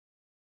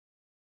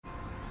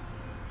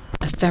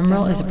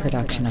Ephemeral is a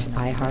production of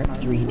iHeart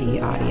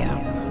 3D Audio.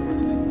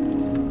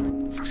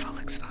 For full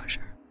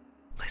exposure,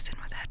 listen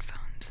with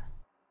headphones.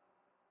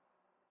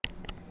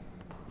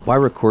 Why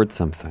record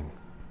something?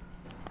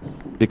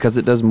 Because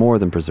it does more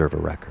than preserve a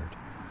record.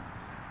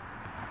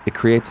 It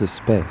creates a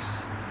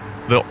space.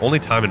 The only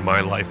time in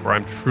my life where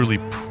I'm truly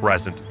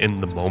present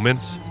in the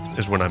moment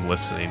is when I'm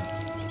listening.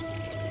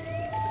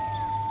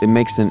 It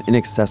makes an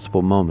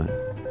inaccessible moment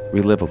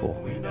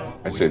relivable.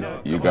 I said,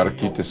 you got to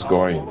keep this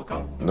going.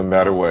 No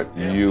matter what,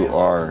 you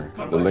are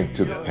the link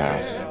to the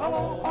past.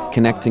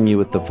 Connecting you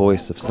with the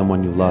voice of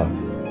someone you love.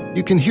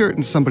 You can hear it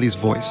in somebody's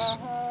voice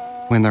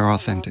when they're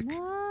authentic.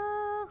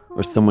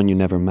 Or someone you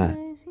never met.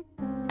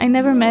 I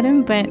never met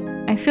him, but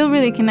I feel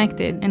really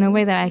connected in a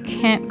way that I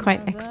can't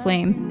quite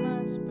explain.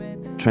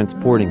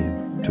 Transporting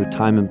you to a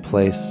time and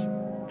place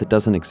that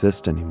doesn't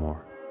exist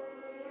anymore.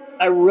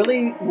 I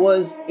really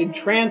was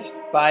entranced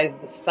by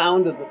the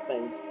sound of the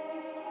thing.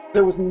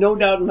 There was no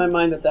doubt in my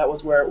mind that that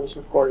was where it was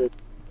recorded.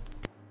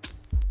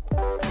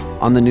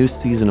 On the new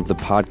season of the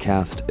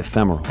podcast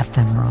Ephemeral,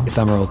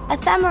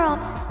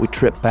 we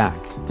trip back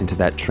into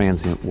that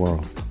transient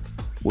world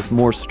with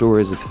more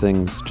stories of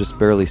things just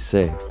barely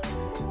saved,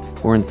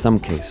 or in some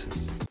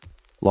cases,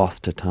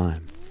 lost to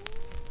time.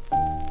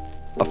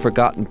 A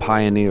forgotten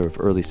pioneer of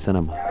early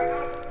cinema.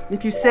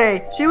 If you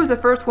say, she was the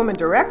first woman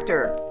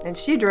director, and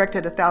she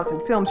directed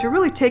 1,000 films, you're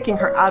really taking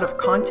her out of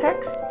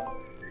context.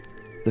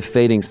 The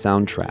fading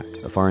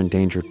soundtrack of our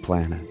endangered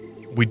planet.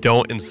 We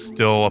don't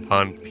instill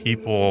upon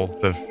people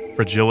the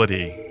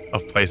fragility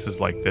of places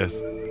like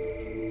this.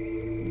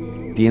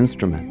 The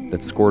instrument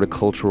that scored a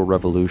cultural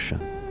revolution.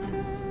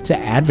 To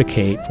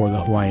advocate for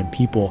the Hawaiian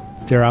people,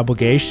 their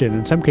obligation,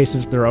 in some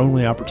cases their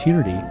only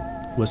opportunity,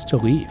 was to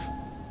leave.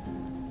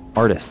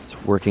 Artists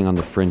working on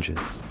the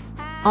fringes.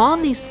 All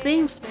these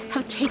things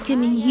have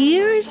taken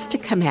years to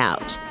come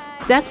out.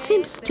 That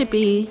seems to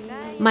be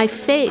my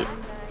fate.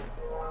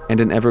 And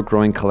an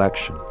ever-growing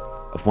collection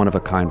of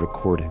one-of-a-kind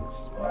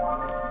recordings.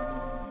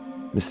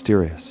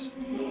 Mysterious,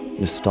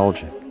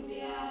 nostalgic,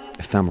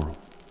 ephemeral.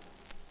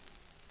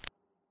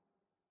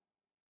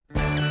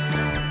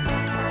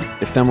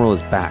 Ephemeral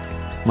is back,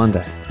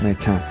 Monday, May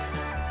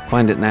 10th.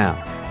 Find it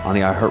now on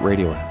the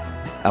iHeartRadio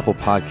app, Apple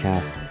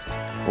Podcasts,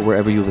 or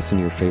wherever you listen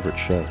to your favorite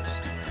shows.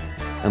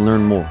 And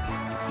learn more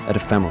at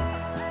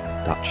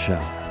ephemeral.show.